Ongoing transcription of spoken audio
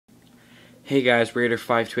Hey guys,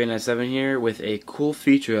 Raider52897 here with a cool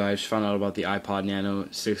feature I just found out about the iPod Nano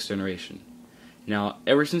 6th generation. Now,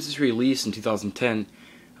 ever since its release in 2010,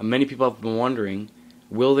 many people have been wondering,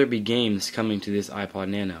 will there be games coming to this iPod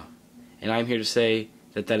Nano? And I'm here to say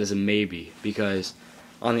that that is a maybe, because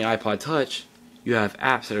on the iPod Touch, you have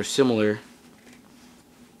apps that are similar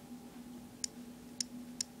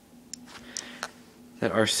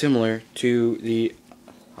to the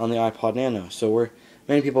on the iPod Nano. So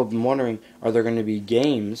many people have been wondering, are there going to be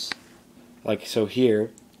games like so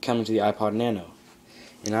here coming to the iPod Nano?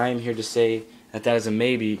 And I am here to say that that is a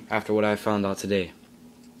maybe after what I found out today.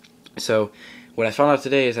 So what I found out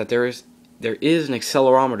today is that there is an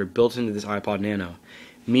accelerometer built into this iPod Nano,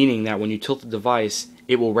 meaning that when you tilt the device,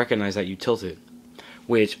 it will recognize that you tilt it,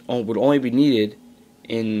 which would only be needed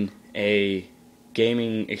in a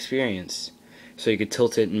gaming experience. So you could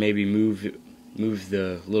tilt it and maybe move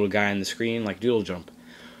the little guy on the screen like Doodle Jump,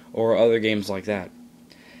 or other games like that.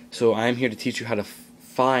 So I'm here to teach you how to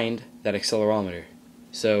find that accelerometer.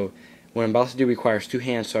 So what I'm about to do requires two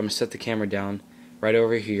hands, so I'm going to set the camera down right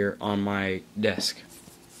over here on my desk.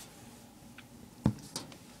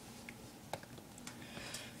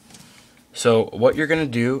 So what you're going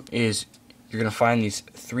to do is you're going to find these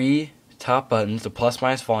three top buttons, the plus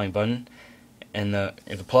minus volume button, and the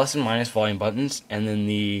plus and minus volume buttons, and then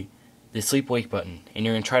the sleep wake button, and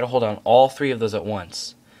you're going to try to hold down all three of those at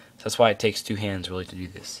once. So that's why it takes two hands really to do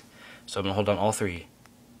this. So I'm going to hold down all three.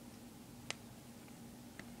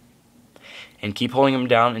 And keep holding them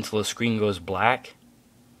down until the screen goes black,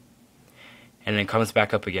 and then comes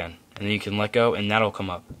back up again. And then you can let go, and that'll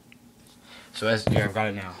come up. So here, I've got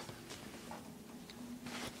it now.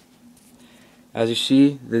 As you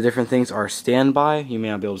see, the different things are standby. You may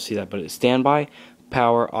not be able to see that, but it's standby,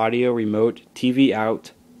 power, audio, remote, TV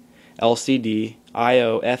out, LCD,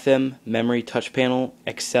 I/O, FM, memory, touch panel,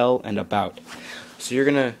 Excel, and about. So you're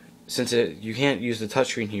gonna, since you can't use the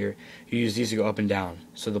touchscreen here, you use these to go up and down.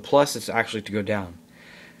 So the plus is actually to go down.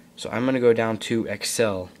 So I'm gonna go down to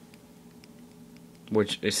Excel,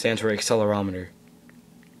 which it stands for accelerometer,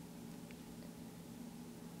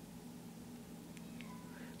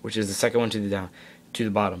 which is the second one to the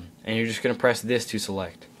bottom, and you're just gonna press this to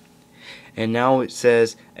select. And now it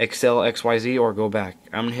says Excel XYZ or go back.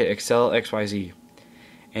 I'm gonna hit Excel XYZ,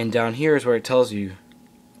 and down here is where it tells you.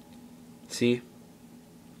 See,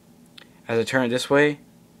 as I turn it this way,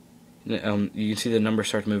 you can see the numbers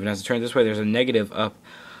start to move, and as I turn it this way, there's a negative up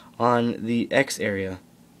on the X area.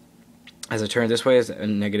 As I turn it this way, there's a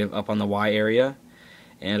negative up on the Y area,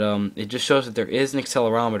 and it just shows that there is an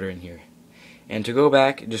accelerometer in here. And to go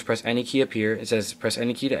back, just press any key up here. It says press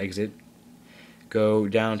any key to exit. Go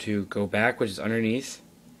down to go back, which is underneath,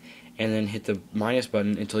 and then hit the minus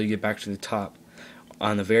button until you get back to the top,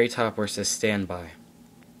 on the very top where it says standby.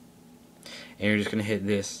 And you're just going to hit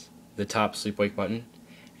the top sleep wake button,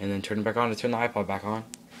 and then turn it back on to turn the iPod back on,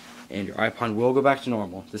 and your iPod will go back to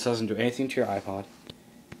normal. This doesn't do anything to your iPod.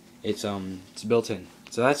 It's built in.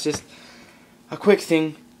 So that's just a quick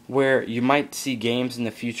thing where you might see games in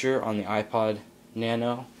the future on the iPod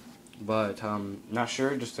Nano, but not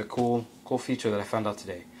sure. Just a cool feature that I found out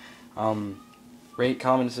today. Rate,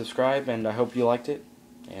 comment, and subscribe, and I hope you liked it,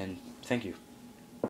 and thank you.